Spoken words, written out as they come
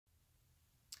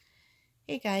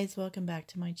Hey guys, welcome back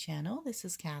to my channel. This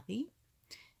is Kathy,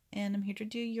 and I'm here to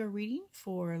do your reading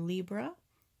for Libra.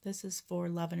 This is for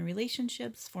love and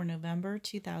relationships for November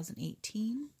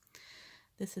 2018.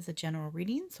 This is a general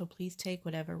reading, so please take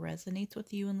whatever resonates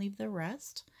with you and leave the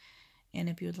rest. And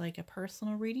if you would like a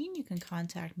personal reading, you can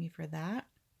contact me for that.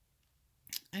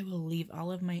 I will leave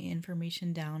all of my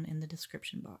information down in the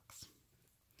description box.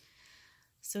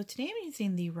 So today I'm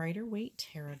using the Rider-Waite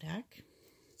Tarot deck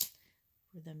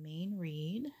for the main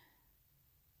read,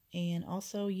 and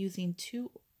also using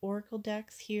two oracle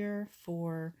decks here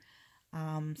for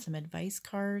some advice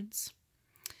cards,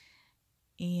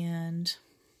 and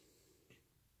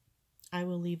I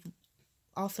will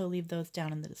also leave those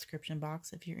down in the description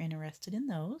box if you're interested in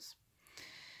those.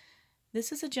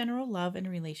 This is a general love and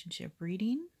relationship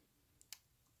reading.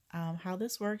 How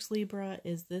this works, Libra,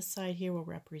 is this side here will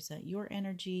represent your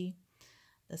energy.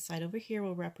 The side over here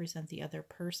will represent the other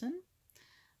person.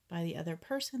 By the other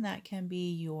person, that can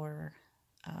be your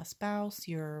spouse,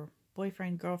 your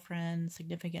boyfriend, girlfriend,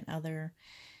 significant other.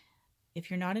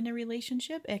 If you're not in a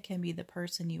relationship, it can be the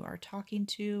person you are talking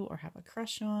to or have a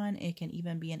crush on. It can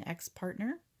even be an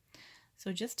ex-partner.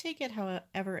 So just take it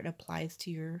however it applies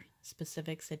to your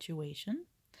specific situation.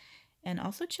 And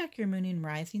also check your moon and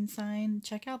rising sign.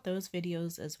 Check out those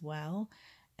videos as well,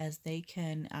 as they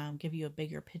can give you a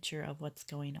bigger picture of what's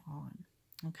going on.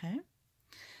 Okay?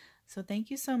 So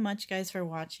thank you so much, guys, for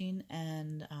watching,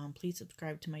 and please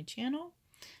subscribe to my channel.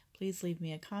 Please leave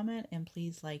me a comment, and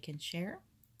please like and share.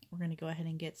 We're going to go ahead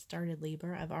and get started,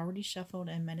 Libra. I've already shuffled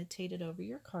and meditated over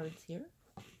your cards here.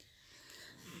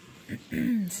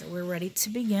 So we're ready to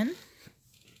begin.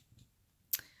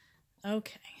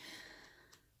 Okay.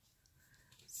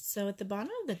 So at the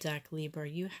bottom of the deck, Libra,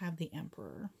 you have the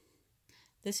Emperor.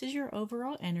 This is your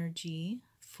overall energy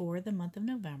for the month of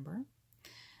November.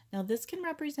 Now, this can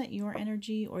represent your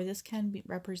energy, or this can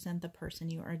represent the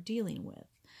person you are dealing with.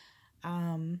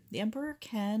 The Emperor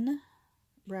can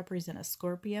represent a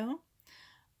Scorpio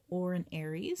or an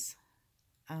Aries.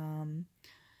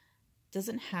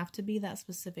 Doesn't have to be that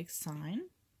specific sign.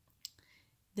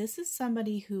 This is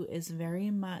somebody who is very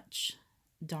much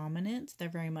dominant. They're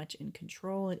very much in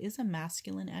control. It is a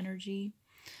masculine energy.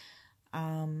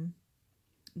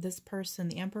 This person,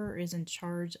 the Emperor, is in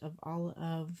charge of all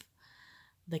of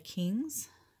the kings,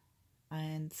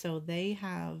 and so they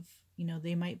have,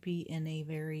 they might be in a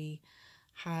very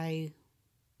high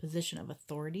position of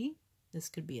authority. This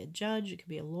could be a judge, it could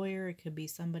be a lawyer, it could be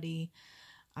somebody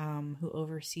who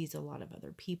oversees a lot of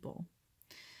other people.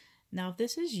 Now, if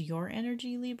this is your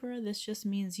energy, Libra, this just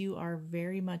means you are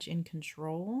very much in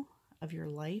control of your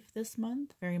life this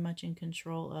month, very much in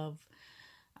control of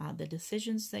the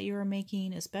decisions that you are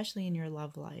making, especially in your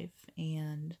love life.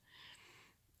 And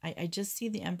I just see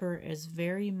the Emperor as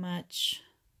very much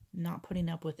not putting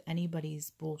up with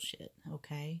anybody's bullshit,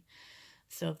 okay?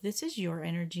 So if this is your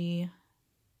energy,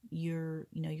 you're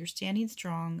standing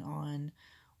strong on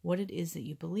what it is that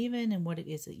you believe in and what it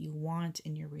is that you want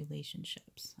in your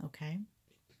relationships, okay?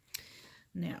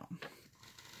 Now,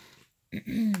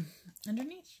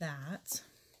 underneath that,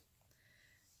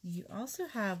 you also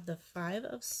have the Five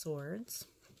of Swords,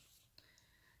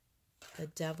 the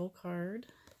Devil card,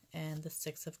 and the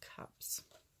Six of Cups.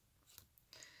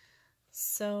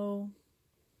 So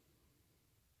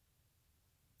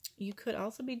you could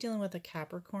also be dealing with a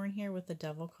Capricorn here with the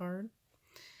Devil card,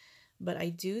 but I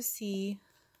do see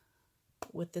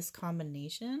with this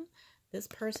combination, this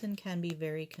person can be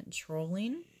very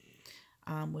controlling.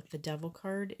 With the Devil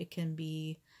card, it can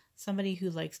be somebody who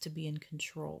likes to be in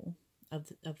control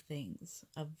of things,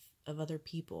 of other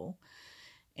people.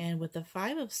 And with the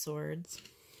Five of Swords,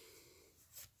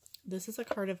 this is a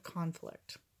card of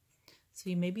conflict. So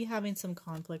you may be having some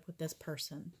conflict with this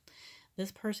person.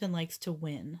 This person likes to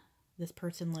win. This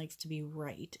person likes to be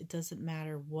right. It doesn't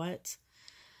matter what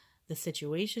the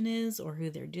situation is or who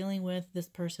they're dealing with. This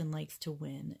person likes to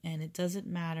win. And it doesn't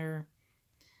matter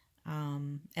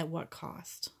at what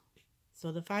cost.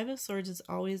 So the Five of Swords is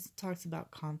always talks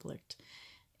about conflict.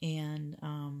 And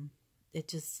it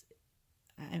just,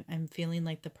 I'm feeling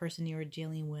like the person you are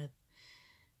dealing with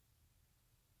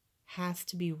has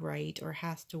to be right or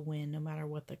has to win no matter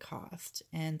what the cost.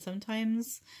 And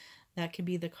sometimes that could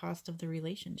be the cost of the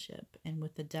relationship. And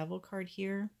with the Devil card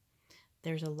here,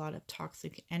 there's a lot of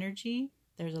toxic energy.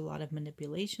 There's a lot of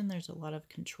manipulation. There's a lot of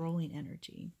controlling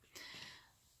energy.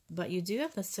 But you do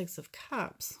have the Six of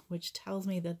Cups, which tells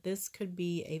me that this could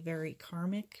be a very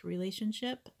karmic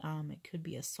relationship. It could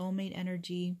be a soulmate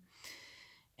energy.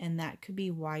 And that could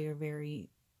be why you're very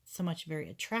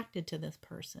attracted to this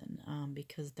person,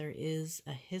 because there is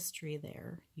a history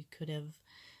there. You could have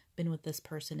been with this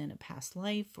person in a past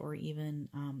life, or even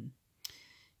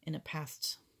in a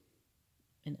past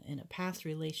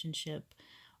relationship,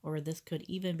 or this could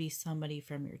even be somebody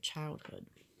from your childhood.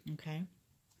 Okay.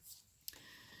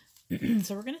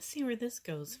 So we're going to see where this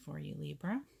goes for you,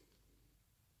 Libra.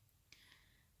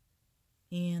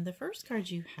 And the first card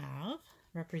you have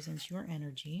represents your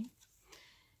energy.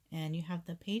 And you have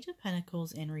the Page of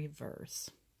Pentacles in reverse.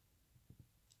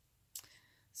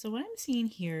 So what I'm seeing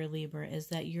here, Libra, is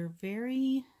that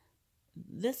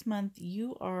this month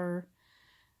you are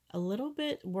a little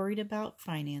bit worried about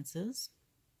finances.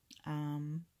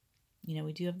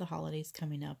 We do have the holidays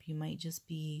coming up. You might just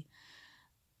be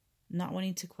not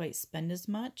wanting to quite spend as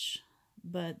much,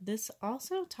 but this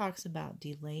also talks about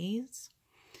delays.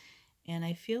 And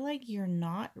I feel like you're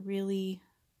not really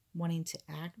wanting to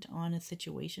act on a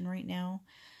situation right now.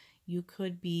 You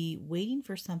could be waiting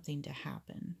for something to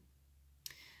happen.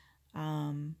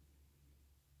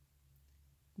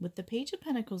 With the Page of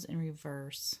Pentacles in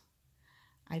reverse,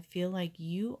 I feel like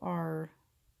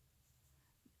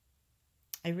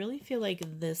I really feel like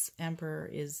this Emperor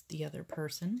is the other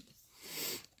person.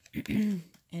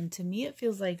 And to me, it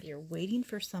feels like you're waiting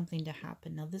for something to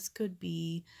happen. Now, this could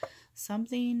be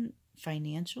something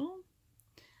financial,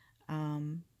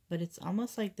 but it's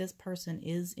almost like this person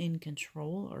is in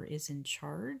control or is in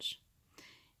charge,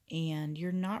 and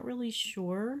you're not really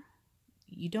sure.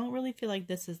 You don't really feel like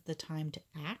this is the time to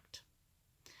act.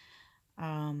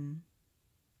 And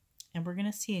we're going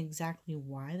to see exactly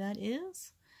why that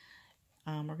is.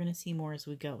 We're going to see more as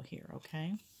we go here,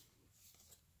 okay?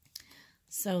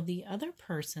 So the other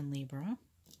person, Libra,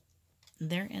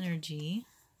 their energy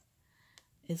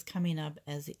is coming up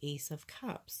as the Ace of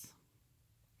Cups.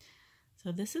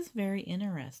 So this is very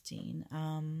interesting.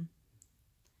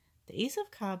 The Ace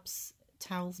of Cups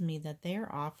tells me that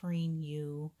they're offering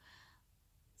you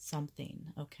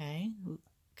something, okay?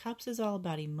 Cups is all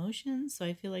about emotions, so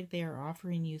I feel like they are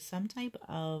offering you some type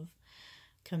of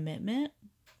commitment.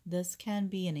 This can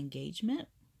be an engagement.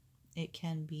 It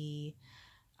can be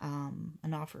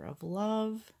an offer of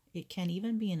love. It can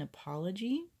even be an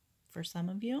apology for some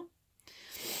of you.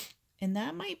 And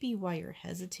that might be why you're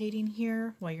hesitating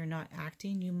here, why you're not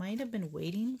acting. You might have been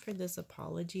waiting for this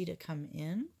apology to come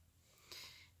in.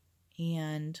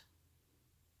 And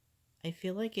I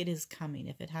feel like it is coming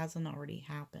if it hasn't already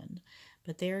happened.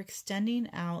 But they're extending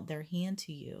out their hand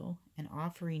to you and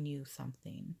offering you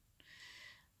something.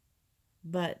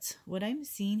 But what I'm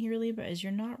seeing here, Libra, is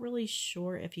you're not really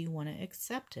sure if you want to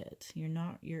accept it.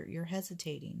 You're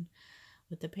hesitating.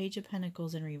 With the Page of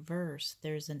Pentacles in reverse,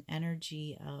 there's an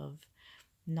energy of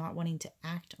not wanting to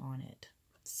act on it.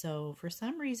 So for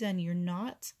some reason, you're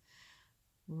not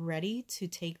ready to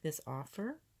take this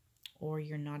offer, or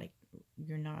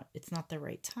it's not the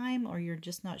right time, or you're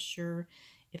just not sure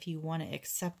if you want to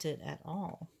accept it at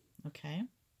all. Okay.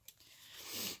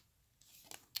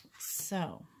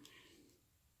 So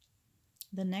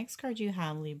the next card you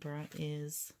have, Libra,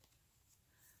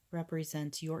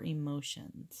 represents your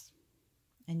emotions.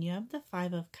 And you have the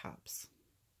Five of Cups.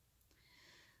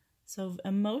 So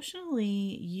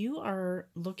emotionally, you are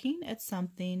looking at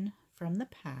something from the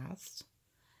past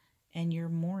and you're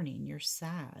mourning, you're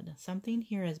sad. Something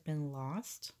here has been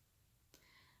lost.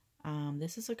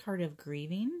 This is a card of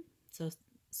grieving. So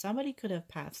somebody could have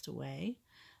passed away,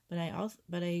 but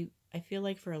I feel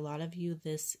like for a lot of you,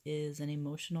 this is an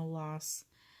emotional loss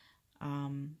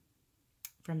from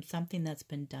something that's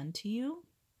been done to you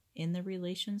in the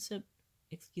relationship.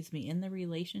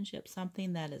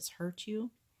 Something that has hurt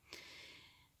you.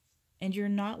 And you're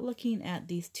not looking at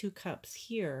these two cups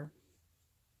here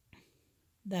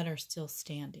that are still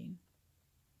standing.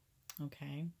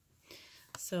 Okay.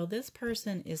 So this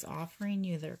person is offering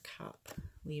you their cup,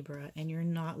 Libra, and you're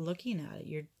not looking at it.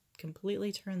 You're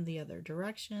completely turned the other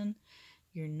direction.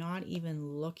 You're not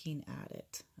even looking at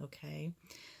it. Okay.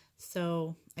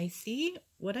 So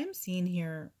what I'm seeing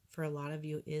here for a lot of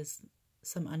you is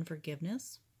some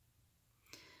unforgiveness.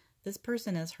 This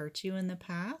person has hurt you in the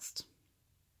past,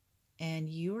 and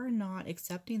you are not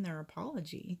accepting their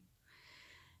apology.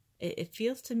 It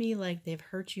feels to me like they've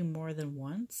hurt you more than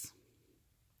once,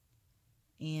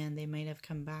 and they might have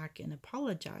come back and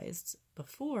apologized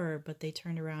before, but they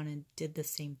turned around and did the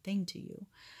same thing to you.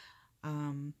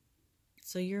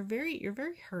 So you're very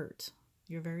hurt.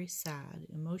 You're very sad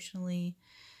emotionally.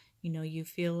 You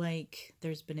feel like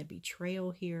there's been a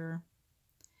betrayal here.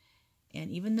 And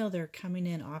even though they're coming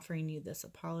in offering you this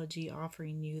apology,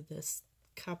 offering you this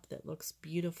cup that looks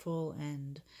beautiful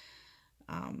and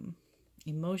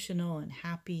emotional and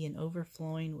happy and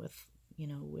overflowing with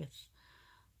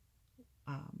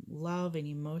love and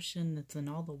emotion that's in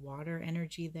all the water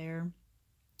energy there.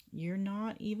 You're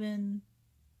not even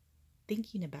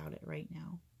thinking about it right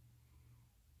now.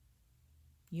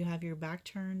 You have your back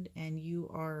turned and you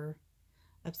are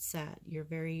upset. You're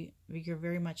very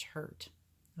much hurt.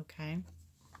 Okay.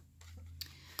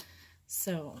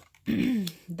 So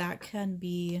that can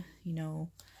be,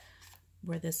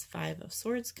 where this Five of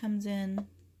Swords comes in,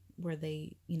 where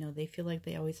they, they feel like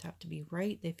they always have to be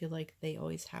right. They feel like they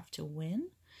always have to win.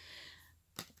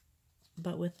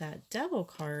 But with that Devil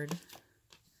card,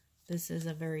 this is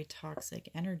a very toxic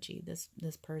energy. This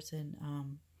person,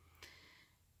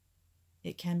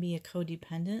 it can be a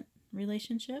codependent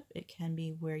relationship. It can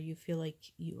be where you feel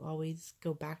like you always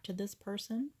go back to this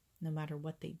person, no matter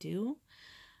what they do.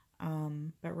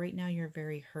 But right now you're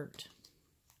very hurt.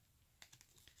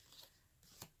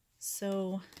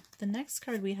 So the next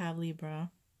card we have,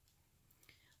 Libra,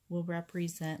 will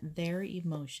represent their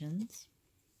emotions.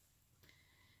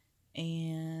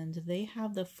 And they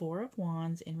have the Four of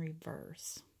Wands in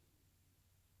reverse.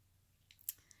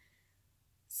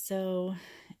 So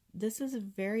this is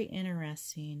very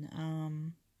interesting.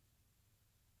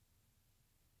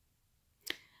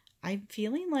 I'm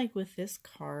feeling like with this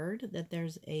card that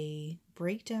there's a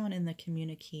breakdown in the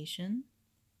communication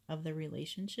of the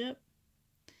relationship.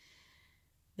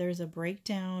 There's a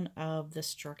breakdown of the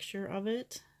structure of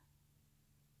it.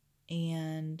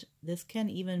 And this can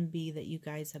even be that you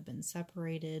guys have been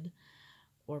separated,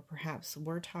 or perhaps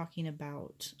we're talking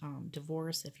about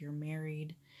divorce if you're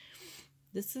married.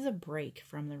 This is a break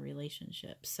from the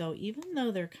relationship. So even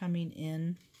though they're coming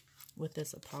in with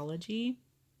this apology,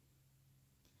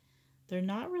 they're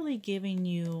not really giving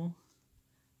you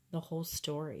the whole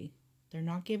story. They're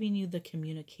not giving you the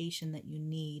communication that you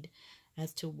need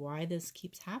as to why this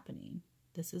keeps happening.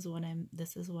 This is what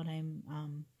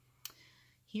I'm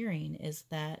hearing, is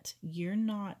that you're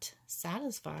not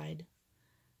satisfied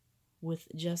with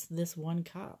just this one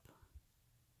cup.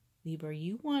 Libra,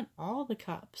 you want all the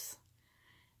cups.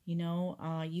 You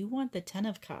want the 10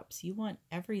 of cups. You want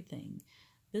everything.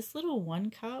 This little one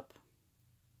cup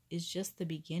is just the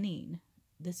beginning.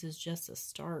 This is just a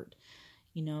start,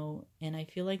 and I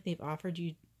feel like they've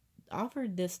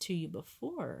offered this to you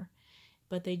before,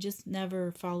 but they just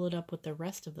never followed up with the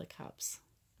rest of the cups.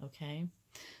 Okay.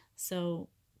 So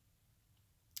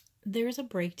there's a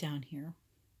breakdown here,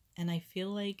 and I feel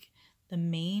like the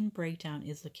main breakdown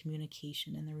is the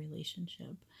communication in the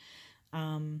relationship.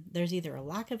 There's either a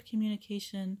lack of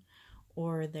communication,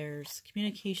 or there's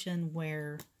communication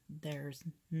where there's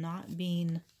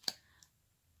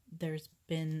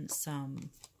been some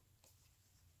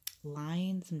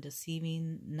lying, some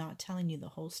deceiving, not telling you the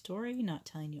whole story, not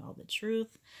telling you all the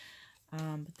truth.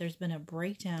 But there's been a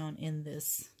breakdown in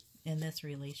this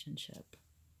relationship.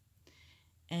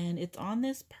 And it's on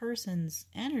this person's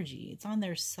energy. It's on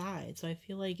their side. So I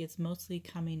feel like it's mostly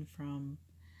coming from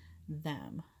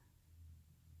them.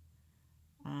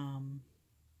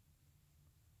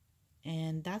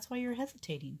 And that's why you're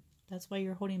hesitating. That's why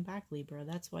you're holding back, Libra.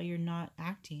 That's why you're not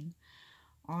acting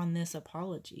on this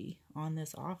apology, on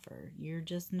this offer. You're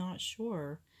just not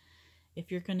sure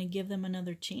if you're going to give them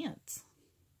another chance.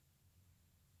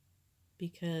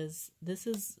 Because this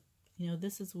is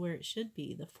where it should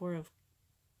be. The Four of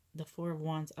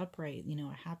Wands upright,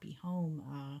 a happy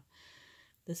home.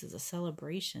 This is a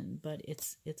celebration, but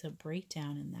it's a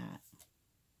breakdown in that.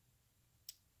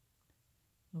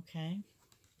 Okay.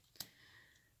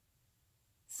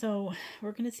 So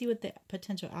we're going to see what the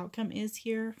potential outcome is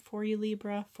here for you,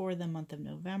 Libra, for the month of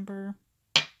November.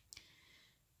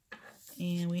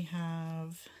 And we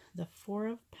have the Four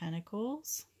of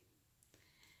Pentacles.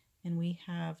 And we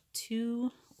have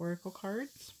two oracle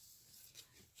cards.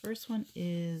 First one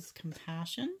is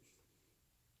Compassion.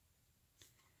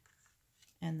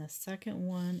 And the second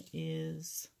one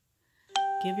is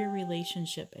Give Your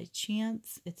Relationship a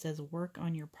Chance. It says work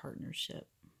on your partnership.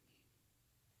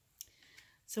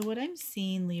 So what I'm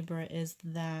seeing, Libra, is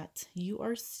that you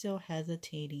are still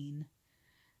hesitating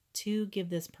to give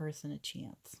this person a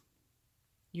chance.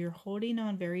 You're holding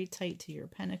on very tight to your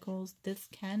pentacles. This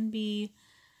can be,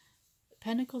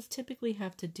 pentacles typically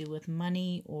have to do with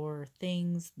money or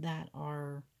things that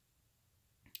are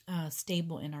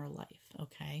stable in our life,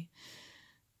 okay?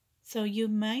 So you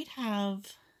might have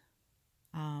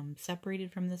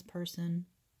separated from this person,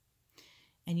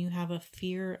 and you have a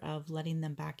fear of letting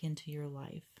them back into your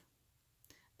life.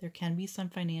 There can be some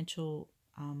financial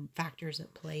factors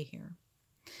at play here.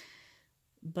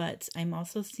 But I'm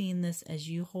also seeing this as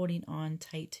you holding on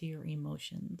tight to your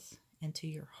emotions and to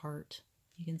your heart.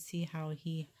 You can see how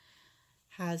he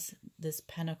has this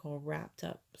pentacle wrapped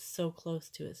up so close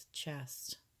to his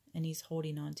chest, and he's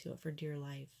holding on to it for dear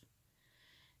life.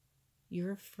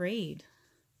 You're afraid.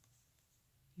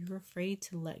 You're afraid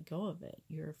to let go of it.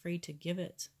 You're afraid to give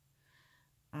it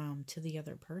to the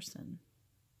other person.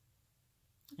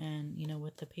 And, you know,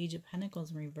 with the Page of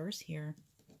Pentacles in reverse here,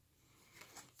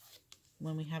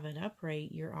 when we have it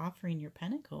upright, you're offering your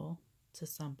pentacle to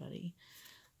somebody.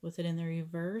 With it in the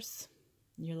reverse,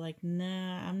 you're like,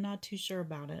 nah, I'm not too sure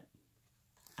about it.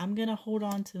 I'm gonna hold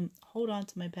on to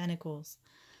my pentacles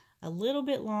a little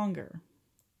bit longer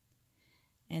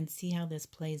and see how this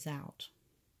plays out.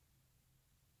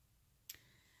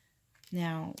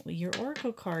 Now, your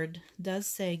Oracle card does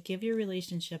say, give your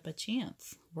relationship a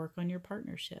chance. Work on your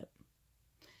partnership.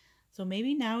 So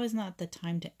maybe now is not the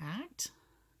time to act,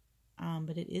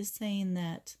 but it is saying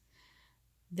that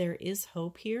there is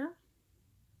hope here,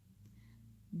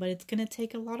 but it's going to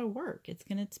take a lot of work. It's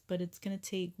going to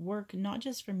take work, not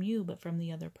just from you, but from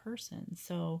the other person.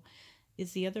 So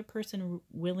is the other person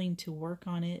willing to work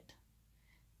on it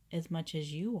as much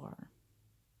as you are?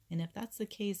 And if that's the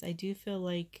case, I do feel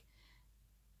like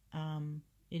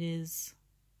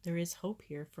there is hope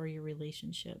here for your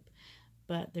relationship,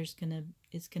 but it's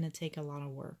gonna take a lot of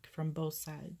work from both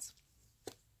sides.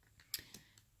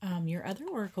 Your other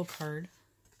Oracle card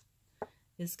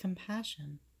is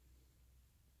compassion.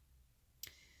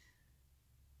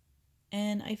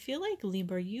 And I feel like,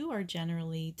 Libra, you are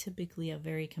typically a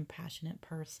very compassionate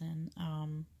person.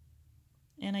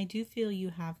 And I do feel you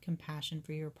have compassion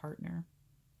for your partner.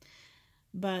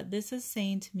 But this is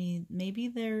saying to me, maybe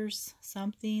there's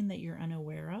something that you're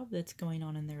unaware of that's going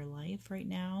on in their life right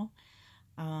now,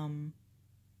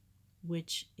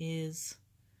 which is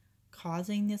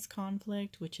causing this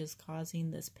conflict, which is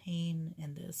causing this pain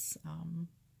and this,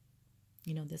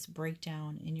 this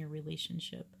breakdown in your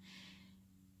relationship.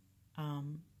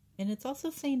 And it's also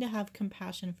saying to have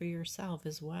compassion for yourself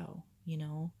as well. You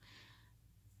know,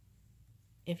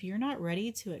 if you're not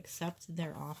ready to accept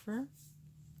their offer,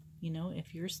 you know,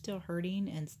 if you're still hurting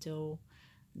and still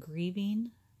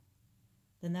grieving,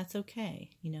 then that's okay.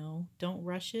 You know, don't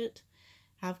rush it.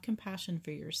 Have compassion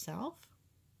for yourself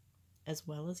as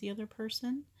well as the other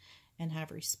person, and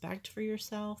have respect for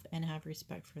yourself and have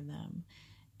respect for them.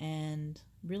 And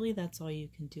really, that's all you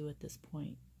can do at this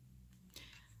point.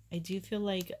 I do feel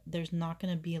like there's not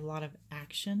going to be a lot of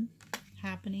action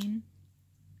happening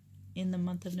in the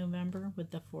month of November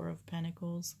with the Four of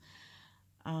Pentacles.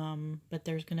 But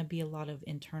there's going to be a lot of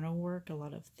internal work, a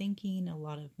lot of thinking, a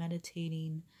lot of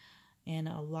meditating, and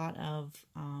a lot of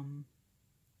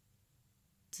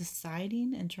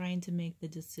deciding and trying to make the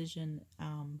decision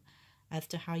as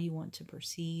to how you want to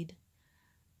proceed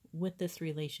with this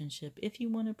relationship, if you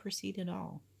want to proceed at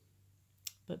all.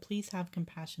 But please have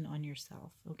compassion on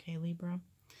yourself, okay, Libra?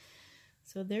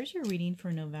 So there's your reading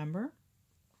for November.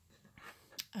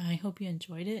 I hope you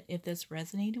enjoyed it. If this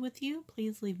resonated with you,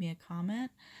 please leave me a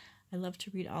comment. I love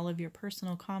to read all of your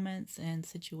personal comments and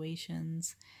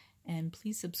situations. And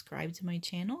please subscribe to my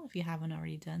channel if you haven't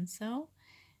already done so.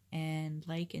 And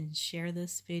like and share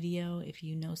this video if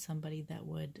you know somebody that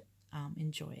would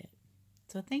enjoy it.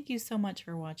 So thank you so much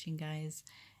for watching, guys,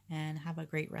 and have a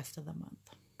great rest of the month.